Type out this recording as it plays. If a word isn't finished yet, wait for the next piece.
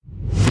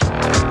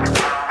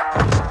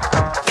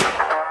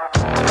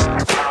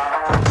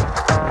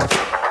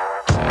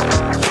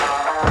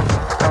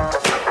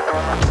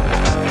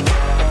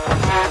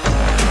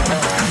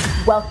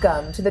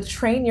Welcome to the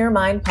Train Your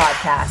Mind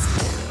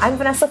podcast. I'm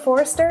Vanessa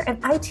Forrester, and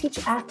I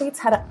teach athletes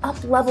how to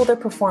up-level their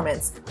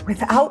performance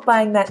without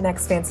buying that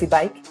next fancy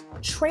bike,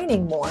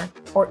 training more,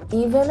 or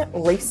even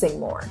racing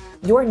more.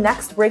 Your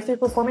next breakthrough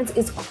performance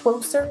is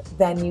closer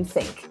than you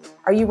think.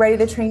 Are you ready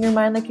to train your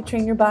mind like you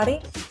train your body?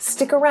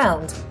 Stick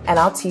around, and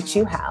I'll teach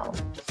you how.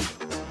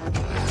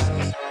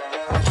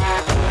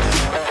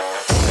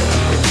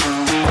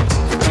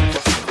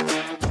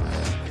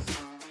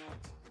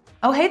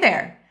 Oh, hey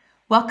there.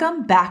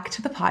 Welcome back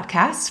to the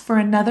podcast for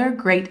another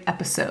great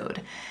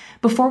episode.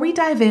 Before we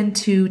dive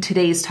into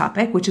today's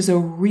topic, which is a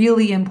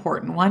really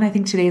important one, I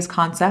think today's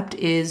concept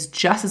is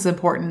just as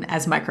important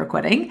as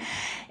micro-quitting.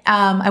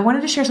 I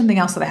wanted to share something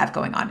else that I have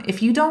going on.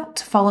 If you don't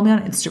follow me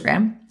on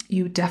Instagram,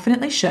 you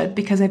definitely should,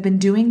 because I've been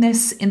doing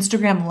this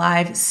Instagram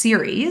Live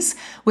series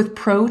with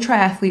pro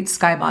triathlete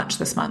Skye Moench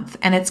this month,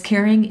 and it's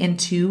carrying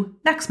into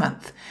next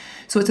month.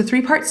 So it's a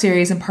 3-part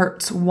series, and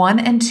parts 1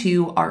 and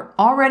 2 are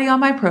already on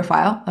my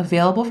profile,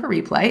 available for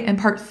replay, and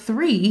part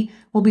 3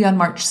 will be on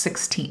March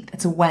 16th.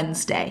 It's a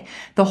Wednesday.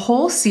 The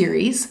whole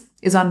series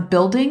is on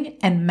building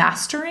and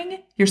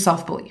mastering your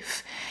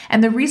self-belief.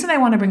 And the reason I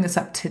want to bring this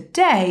up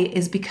today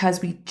is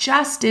because we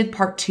just did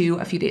part 2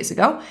 a few days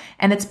ago,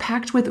 and it's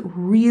packed with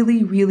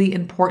really, really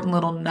important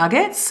little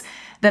nuggets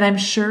that I'm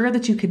sure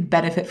that you can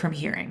benefit from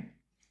hearing.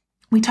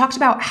 We talked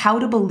about how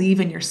to believe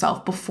in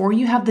yourself before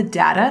you have the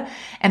data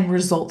and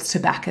results to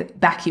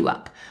back you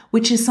up,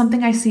 which is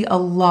something I see a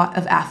lot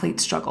of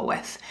athletes struggle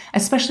with,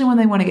 especially when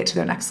they want to get to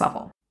their next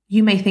level.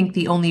 You may think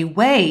the only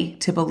way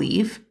to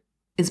believe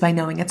is by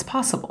knowing it's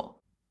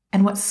possible.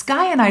 And what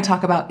Skye and I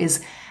talk about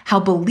is how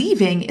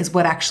believing is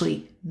what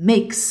actually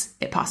makes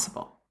it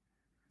possible.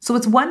 So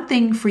it's one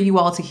thing for you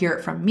all to hear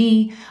it from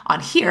me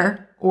on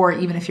here, or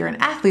even if you're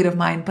an athlete of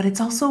mine, but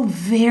it's also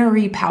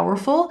very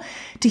powerful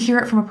to hear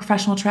it from a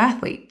professional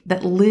triathlete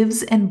that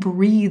lives and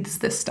breathes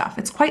this stuff.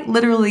 It's quite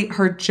literally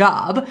her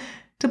job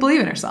to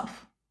believe in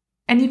herself.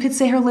 And you could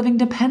say her living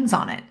depends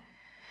on it.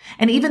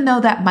 And even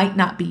though that might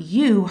not be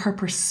you, her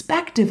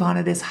perspective on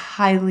it is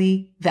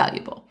highly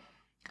valuable.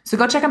 So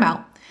go check them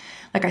out.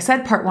 Like I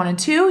said, part 1 and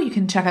 2, you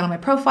can check out on my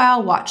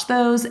profile, watch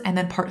those, and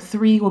then part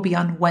 3 will be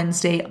on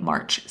Wednesday,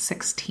 March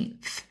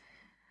 16th.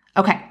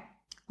 Okay.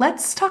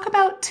 Let's talk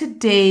about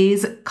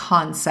today's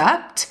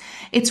concept.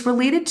 It's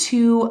related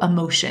to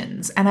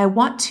emotions, and I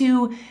want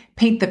to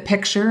paint the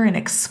picture and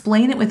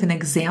explain it with an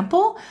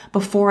example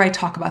before I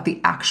talk about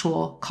the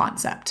actual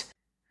concept.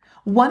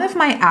 One of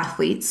my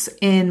athletes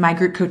in my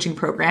group coaching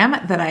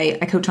program that I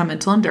coach on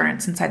mental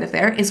endurance inside of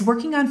there is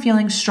working on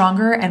feeling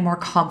stronger and more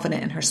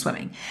confident in her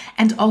swimming,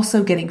 and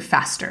also getting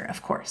faster,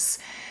 of course.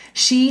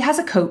 She has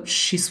a coach.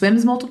 She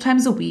swims multiple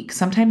times a week,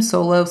 sometimes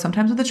solo,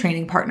 sometimes with a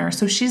training partner.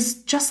 So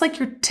she's just like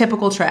your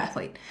typical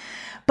triathlete.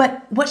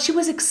 But what she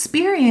was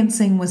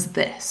experiencing was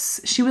this.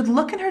 She would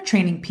look at her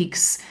training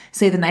peaks,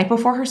 say the night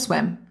before her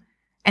swim,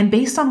 and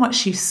based on what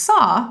she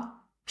saw,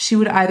 she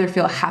would either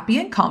feel happy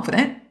and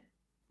confident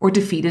or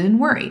defeated and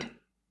worried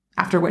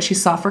after what she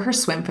saw for her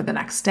swim for the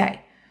next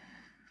day.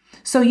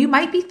 So you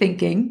might be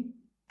thinking,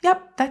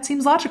 yep, that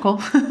seems logical.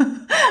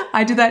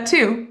 I do that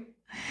too.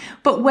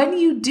 But when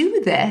you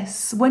do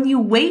this, when you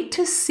wait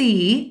to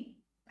see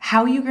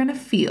how you're going to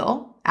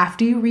feel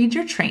after you read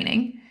your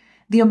training,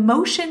 the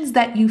emotions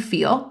that you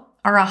feel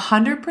are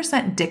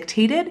 100%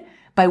 dictated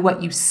by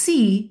what you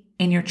see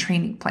in your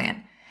training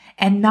plan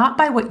and not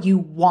by what you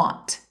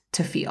want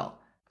to feel.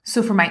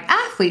 So for my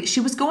athlete, she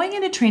was going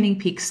into Training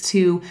Peaks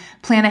to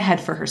plan ahead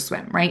for her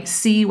swim, right?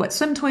 See what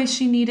swim toys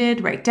she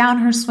needed, write down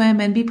her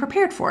swim, and be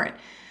prepared for it.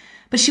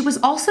 But she was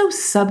also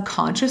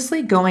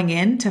subconsciously going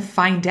in to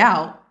find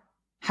out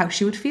how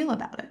she would feel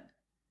about it.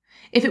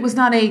 If it was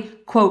not a,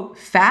 quote,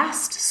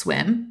 fast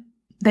swim,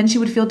 then she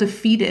would feel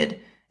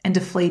defeated and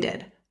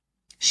deflated.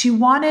 She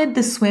wanted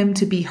the swim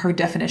to be her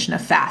definition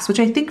of fast, which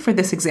I think for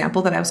this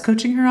example that I was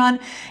coaching her on,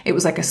 it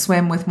was like a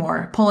swim with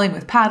more pulling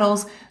with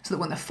paddles, so that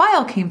when the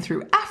file came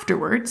through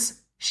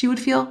afterwards, she would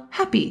feel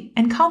happy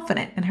and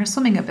confident in her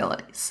swimming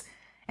abilities.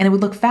 And it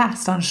would look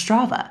fast on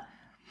Strava.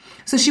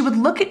 So she would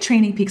look at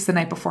Training Peaks the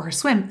night before her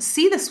swim,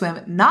 see the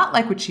swim not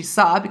like what she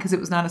saw because it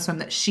was not a swim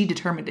that she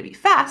determined to be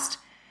fast,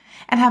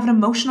 and have an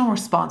emotional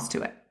response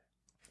to it.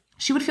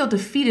 She would feel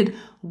defeated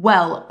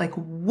well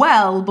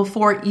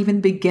before even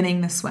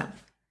beginning the swim.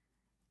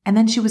 And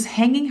then she was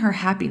hanging her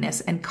happiness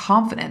and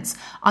confidence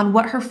on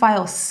what her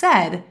file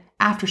said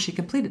after she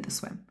completed the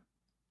swim.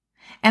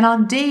 And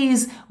on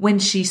days when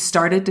she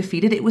started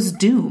defeated, it was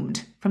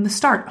doomed from the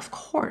start. Of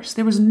course,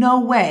 there was no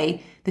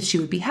way that she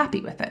would be happy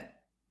with it.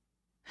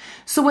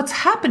 So what's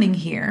happening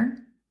here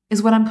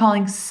is what I'm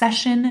calling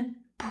session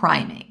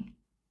priming.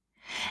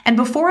 And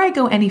before I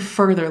go any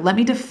further, let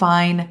me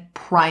define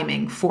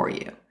priming for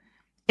you.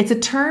 It's a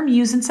term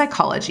used in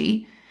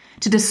psychology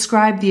to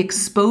describe the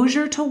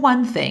exposure to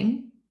one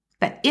thing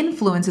that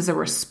influences a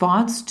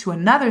response to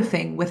another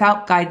thing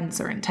without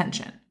guidance or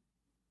intention.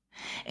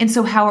 And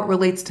so how it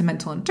relates to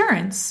mental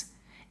endurance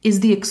is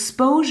the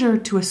exposure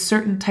to a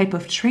certain type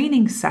of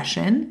training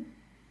session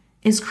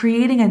is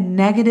creating a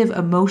negative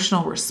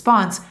emotional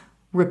response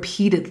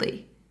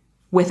repeatedly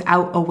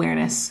without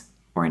awareness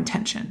or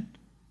intention,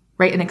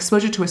 right? An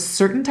exposure to a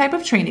certain type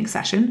of training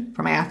session,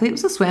 for my athlete it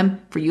was a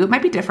swim, for you it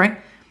might be different,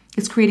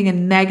 is creating a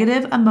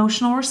negative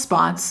emotional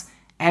response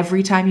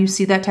every time you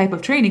see that type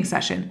of training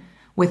session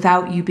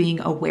without you being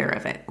aware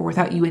of it or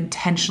without you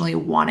intentionally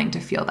wanting to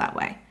feel that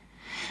way.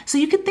 So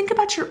you can think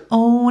about your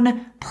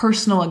own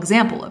personal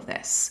example of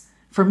this.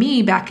 For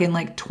me, back in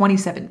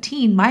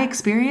 2017, my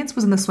experience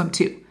was in the swim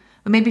too,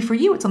 but maybe for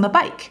you, it's on the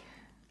bike.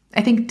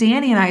 I think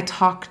Danny and I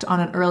talked on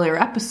an earlier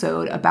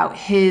episode about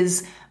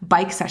his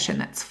bike session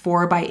that's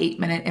 4 by 8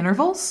 minute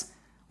intervals.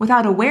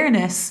 Without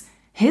awareness,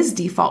 his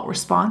default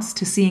response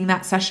to seeing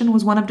that session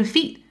was one of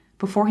defeat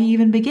before he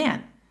even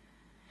began.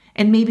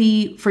 And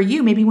maybe for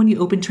you, maybe when you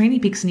open Training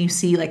Peaks and you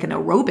see an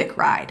aerobic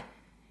ride,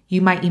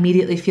 you might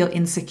immediately feel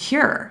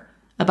insecure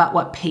about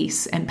what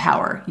pace and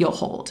power you'll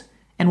hold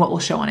and what will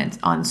show on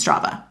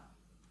Strava.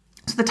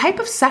 So the type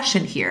of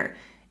session here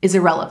is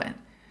irrelevant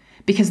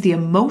because the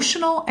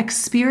emotional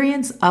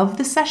experience of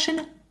the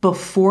session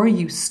before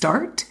you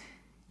start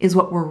is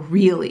what we're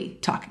really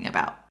talking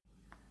about.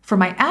 For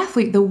my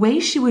athlete, the way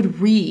she would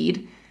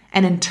read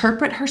and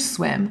interpret her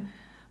swim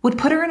would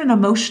put her in an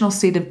emotional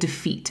state of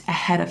defeat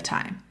ahead of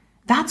time.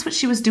 That's what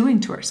she was doing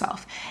to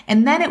herself.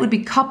 And then it would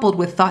be coupled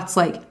with thoughts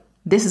like,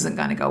 this isn't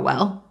going to go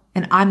well,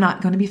 and I'm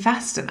not going to be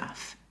fast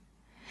enough.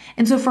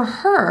 And so for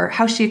her,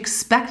 how she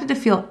expected to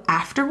feel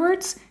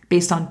afterwards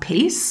based on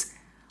pace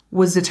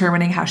was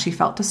determining how she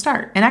felt to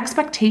start. An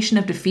expectation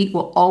of defeat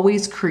will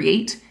always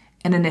create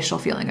an initial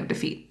feeling of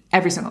defeat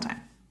every single time.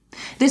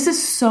 This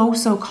is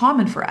so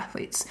common for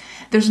athletes.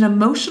 There's an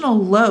emotional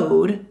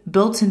load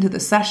built into the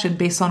session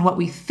based on what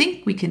we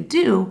think we can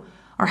do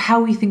or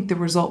how we think the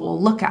result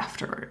will look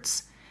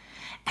afterwards.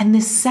 And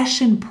this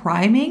session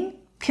priming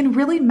can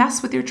really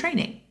mess with your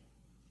training.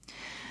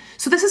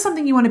 So this is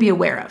something you want to be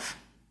aware of.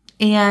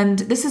 And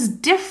this is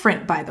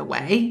different, by the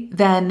way,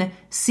 than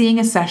seeing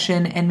a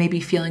session and maybe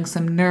feeling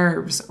some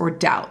nerves or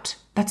doubt.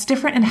 That's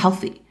different and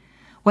healthy.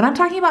 What I'm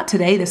talking about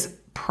today, this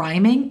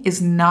priming,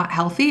 is not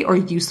healthy or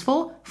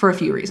useful for a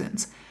few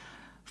reasons.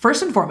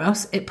 First and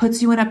foremost, it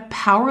puts you in a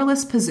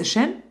powerless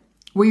position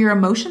where your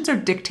emotions are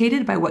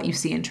dictated by what you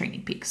see in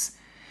Training Peaks.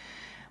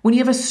 When you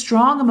have a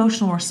strong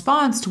emotional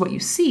response to what you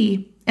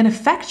see, in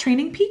effect,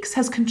 Training Peaks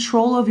has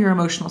control of your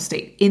emotional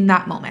state in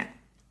that moment.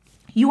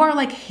 You are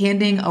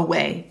handing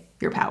away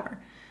your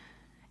power.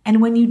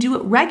 And when you do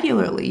it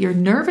regularly, your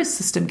nervous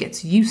system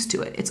gets used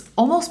to it. It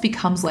almost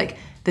becomes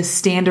the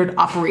standard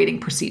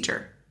operating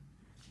procedure.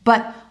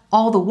 But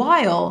all the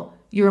while,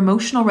 your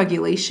emotional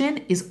regulation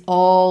is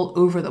all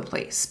over the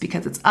place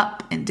because it's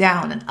up and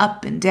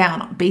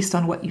down based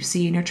on what you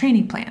see in your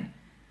training plan.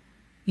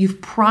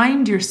 You've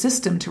primed your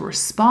system to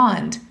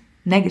respond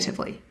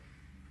negatively.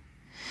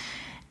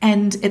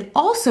 And it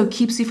also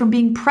keeps you from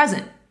being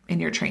present in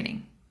your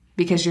training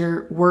because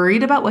you're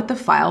worried about what the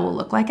file will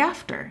look like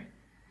after.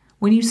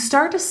 When you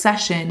start a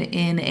session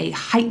in a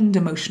heightened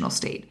emotional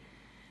state,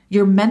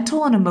 your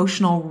mental and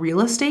emotional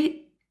real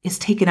estate is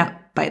taken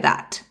up by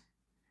that,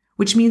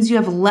 which means you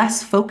have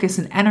less focus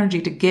and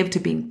energy to give to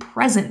being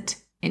present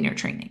in your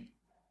training.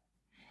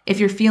 If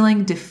you're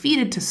feeling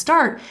defeated to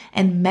start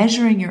and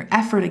measuring your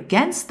effort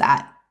against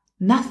that,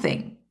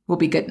 nothing will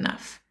be good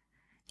enough.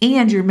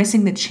 And you're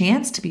missing the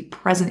chance to be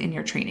present in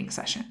your training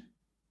session.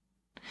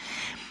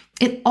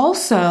 It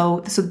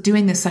also, so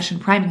doing this session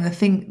priming,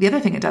 the other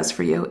thing it does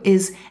for you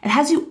is it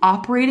has you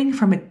operating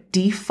from a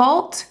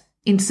default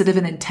instead of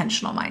an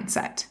intentional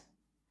mindset.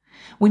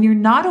 When you're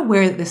not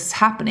aware that this is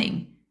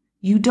happening,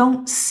 you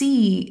don't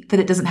see that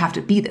it doesn't have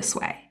to be this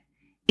way.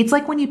 It's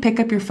like when you pick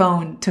up your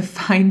phone to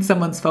find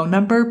someone's phone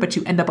number, but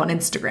you end up on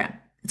Instagram.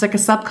 It's like a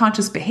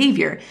subconscious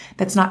behavior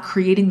that's not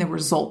creating the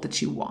result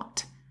that you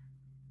want.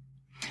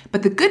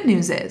 But the good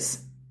news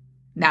is,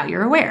 now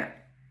you're aware.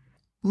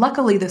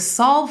 Luckily, the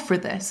solve for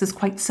this is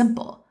quite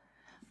simple,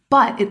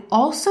 but it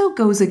also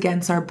goes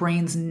against our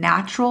brain's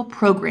natural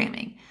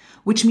programming,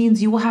 which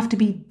means you will have to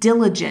be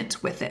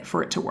diligent with it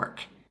for it to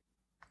work.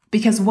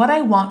 Because what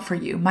I want for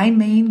you, my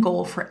main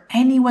goal for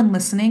anyone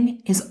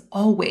listening, is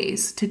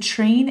always to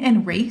train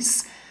and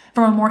race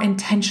from a more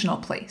intentional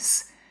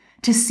place,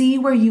 to see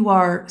where you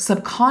are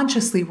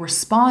subconsciously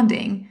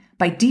responding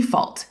by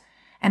default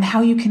and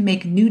how you can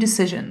make new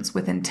decisions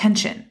with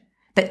intention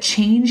that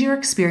change your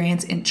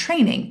experience in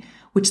training,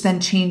 which then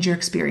change your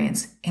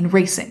experience in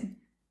racing.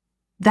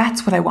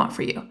 That's what I want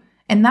for you.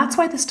 And that's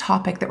why this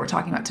topic that we're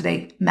talking about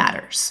today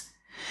matters.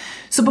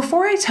 So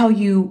before I tell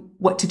you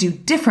what to do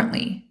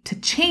differently to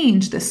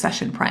change this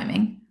session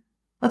priming,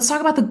 let's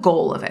talk about the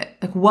goal of it,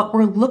 what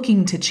we're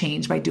looking to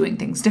change by doing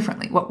things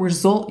differently, what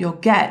result you'll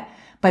get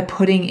by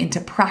putting into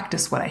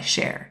practice what I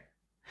share.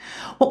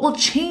 What will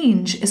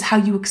change is how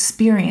you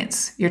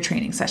experience your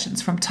training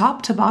sessions from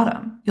top to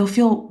bottom. You'll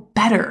feel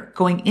better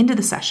going into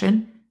the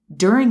session,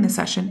 during the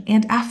session,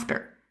 and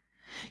after.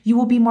 You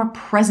will be more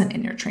present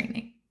in your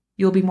training.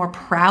 You'll be more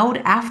proud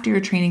after your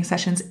training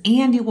sessions,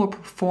 and you will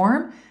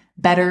perform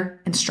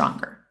better and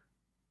stronger.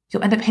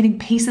 You'll end up hitting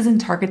paces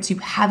and targets you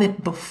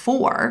haven't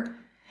before,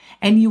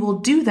 and you will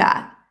do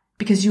that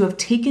because you have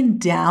taken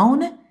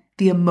down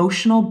the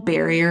emotional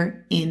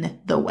barrier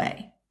in the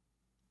way.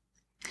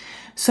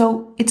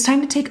 So it's time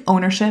to take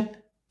ownership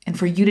and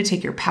for you to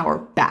take your power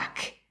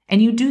back.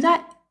 And you do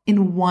that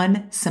in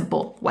one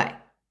simple way.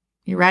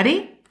 You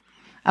ready?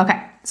 Okay,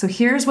 so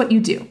here's what you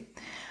do.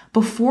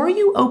 Before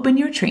you open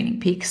your Training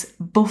Peaks,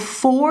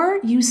 before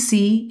you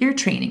see your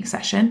training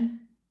session,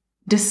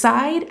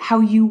 decide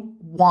how you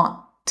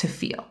want to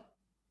feel.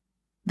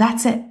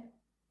 That's it.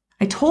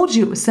 I told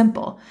you it was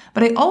simple,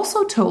 but I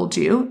also told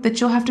you that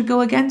you'll have to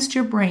go against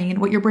your brain,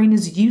 what your brain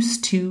is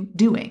used to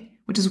doing,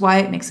 which is why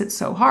it makes it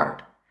so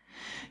hard.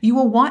 You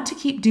will want to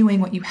keep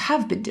doing what you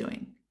have been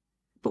doing,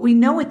 but we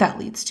know what that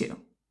leads to.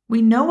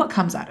 We know what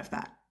comes out of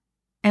that,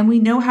 and we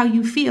know how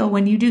you feel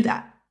when you do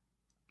that.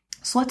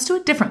 So let's do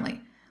it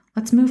differently.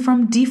 Let's move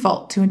from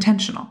default to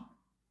intentional.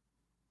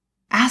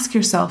 Ask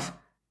yourself,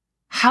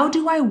 how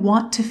do I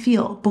want to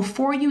feel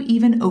before you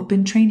even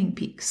open Training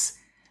Peaks?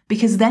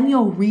 Because then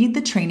you'll read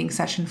the training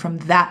session from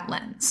that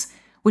lens,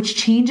 which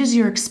changes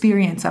your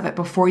experience of it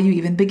before you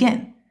even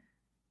begin.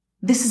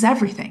 This is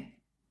everything.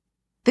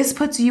 This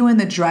puts you in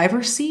the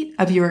driver's seat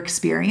of your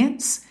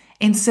experience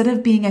instead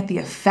of being at the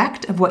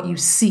effect of what you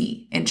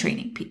see in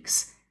Training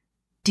Peaks.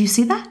 Do you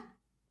see that?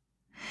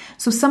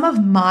 So some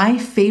of my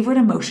favorite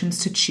emotions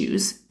to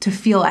choose to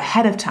feel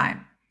ahead of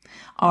time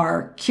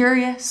are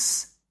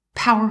curious,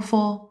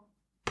 powerful,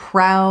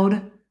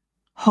 proud,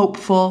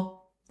 hopeful,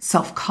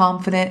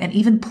 self-confident, and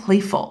even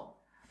playful.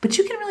 But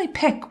you can really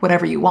pick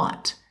whatever you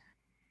want.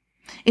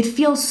 It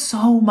feels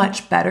so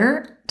much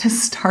better to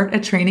start a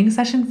training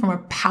session from a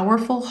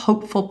powerful,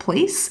 hopeful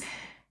place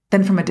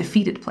than from a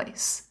defeated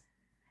place.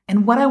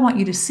 And what I want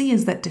you to see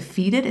is that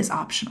defeated is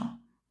optional.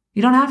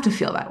 You don't have to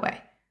feel that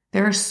way.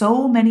 There are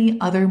so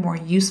many other more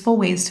useful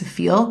ways to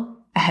feel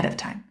ahead of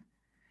time.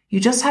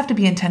 You just have to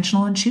be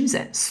intentional and choose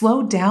it.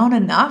 Slow down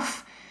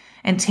enough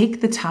and take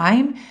the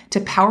time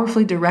to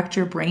powerfully direct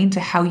your brain to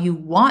how you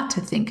want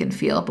to think and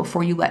feel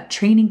before you let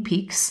Training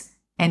Peaks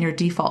and your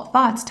default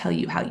thoughts tell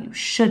you how you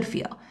should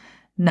feel.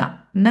 No,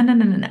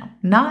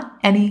 not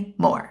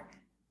anymore.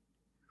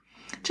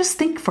 Just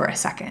think for a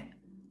second.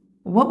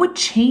 What would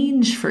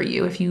change for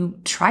you if you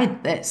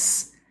tried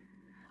this?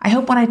 I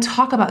hope when I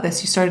talk about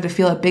this, you started to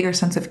feel a bigger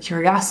sense of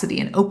curiosity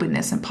and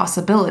openness and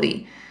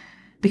possibility,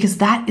 because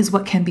that is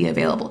what can be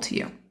available to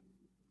you.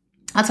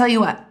 I'll tell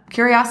you what,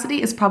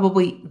 curiosity is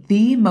probably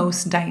the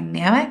most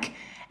dynamic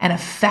and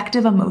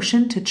effective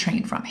emotion to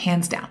train from,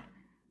 hands down.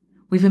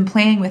 We've been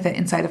playing with it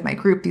inside of my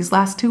group these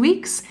last 2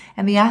 weeks,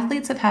 and the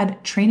athletes have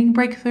had training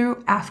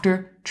breakthrough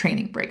after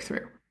training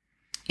breakthrough.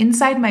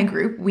 Inside my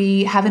group,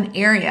 we have an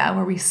area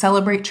where we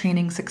celebrate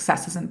training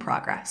successes and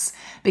progress,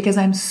 because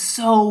I'm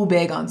so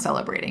big on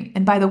celebrating.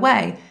 And by the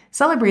way,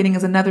 celebrating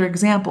is another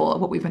example of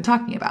what we've been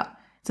talking about.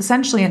 It's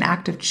essentially an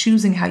act of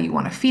choosing how you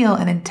want to feel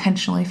and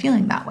intentionally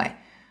feeling that way.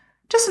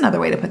 Just another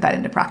way to put that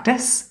into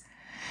practice.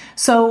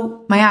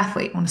 So my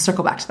athlete, I want to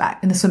circle back to that.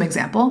 In the swim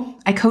example,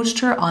 I coached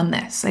her on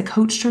this. I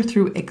coached her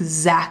through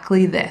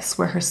exactly this,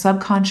 where her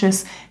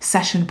subconscious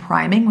session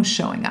priming was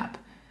showing up,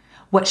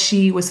 what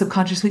she was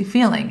subconsciously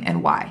feeling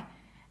and why,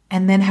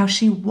 and then how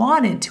she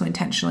wanted to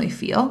intentionally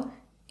feel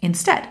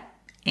instead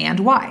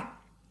and why.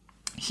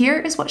 Here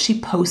is what she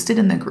posted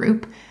in the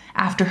group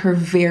after her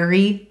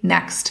very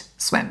next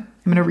swim.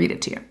 I'm going to read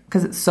it to you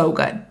because it's so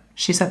good.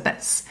 She said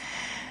this: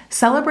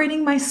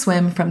 "Celebrating my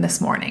swim from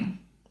this morning.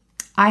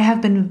 I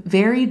have been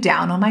very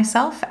down on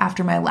myself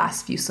after my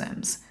last few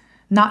swims,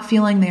 not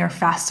feeling they are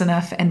fast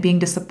enough and being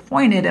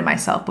disappointed in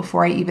myself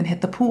before I even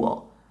hit the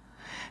pool.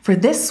 For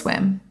this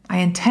swim, I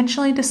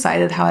intentionally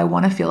decided how I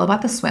want to feel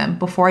about the swim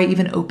before I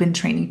even opened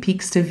Training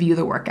Peaks to view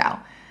the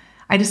workout.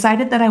 I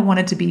decided that I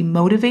wanted to be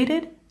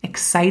motivated,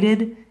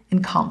 excited,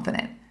 and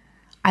confident.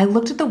 I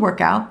looked at the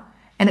workout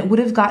and it would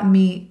have gotten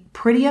me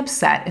pretty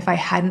upset if I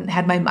hadn't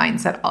had my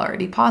mindset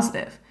already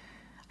positive.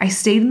 I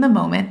stayed in the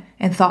moment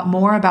and thought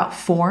more about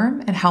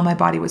form and how my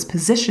body was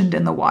positioned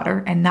in the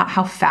water and not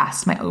how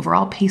fast my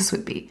overall pace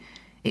would be.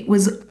 It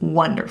was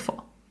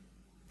wonderful."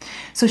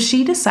 So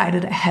she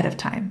decided ahead of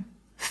time,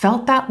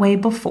 felt that way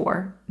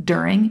before,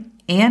 during,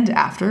 and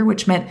after,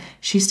 which meant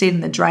she stayed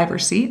in the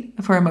driver's seat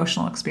of her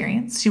emotional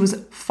experience. She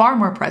was far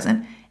more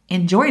present,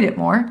 enjoyed it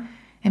more,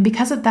 and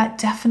because of that,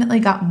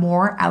 definitely got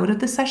more out of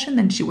the session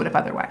than she would have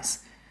otherwise.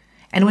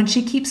 And when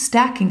she keeps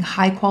stacking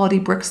high quality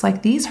bricks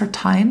like these, her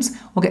times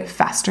will get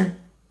faster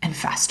and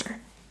faster.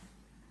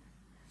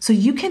 So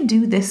you can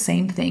do this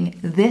same thing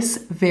this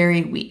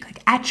very week,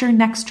 like at your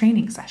next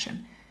training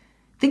session.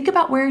 Think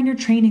about where in your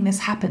training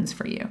this happens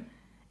for you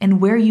and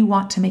where you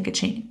want to make a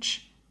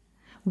change.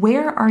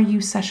 Where are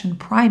you session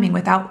priming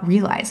without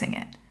realizing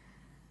it?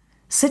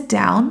 Sit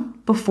down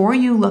before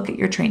you look at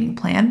your training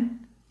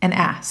plan and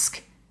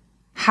ask,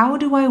 how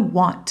do I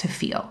want to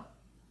feel?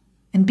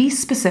 And be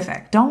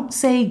specific. Don't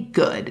say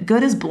good.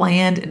 Good is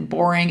bland and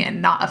boring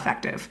and not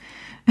effective.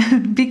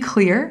 Be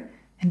clear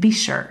and be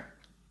sure.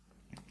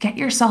 Get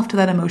yourself to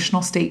that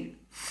emotional state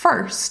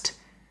first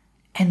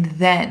and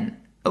then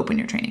open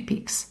your Training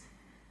Peaks.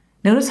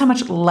 Notice how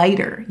much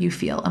lighter you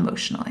feel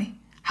emotionally,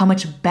 how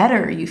much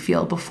better you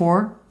feel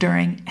before,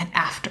 during, and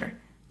after.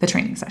 the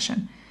training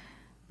session.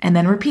 And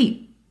then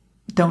repeat.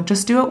 Don't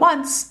just do it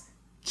once.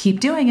 Keep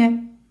doing it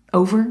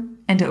over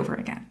and over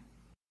again.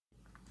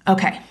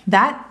 Okay,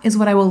 that is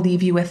what I will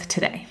leave you with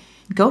today.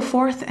 Go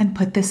forth and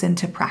put this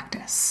into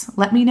practice.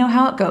 Let me know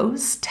how it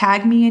goes.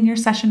 Tag me in your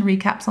session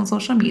recaps on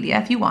social media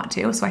if you want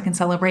to, so I can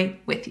celebrate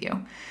with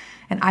you.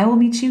 And I will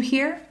meet you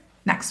here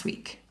next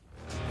week.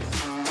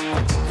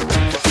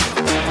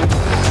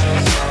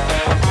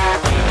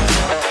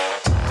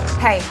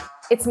 Hey,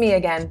 it's me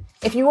again.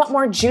 If you want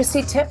more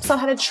juicy tips on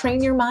how to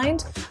train your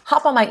mind,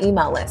 hop on my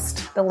email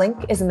list. The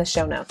link is in the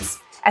show notes.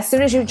 As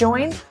soon as you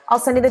join, I'll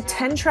send you the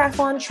 10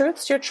 triathlon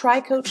truths your tri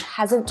coach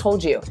hasn't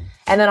told you.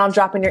 And then I'll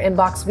drop in your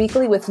inbox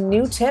weekly with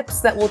new tips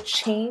that will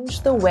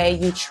change the way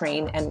you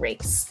train and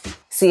race.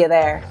 See you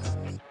there.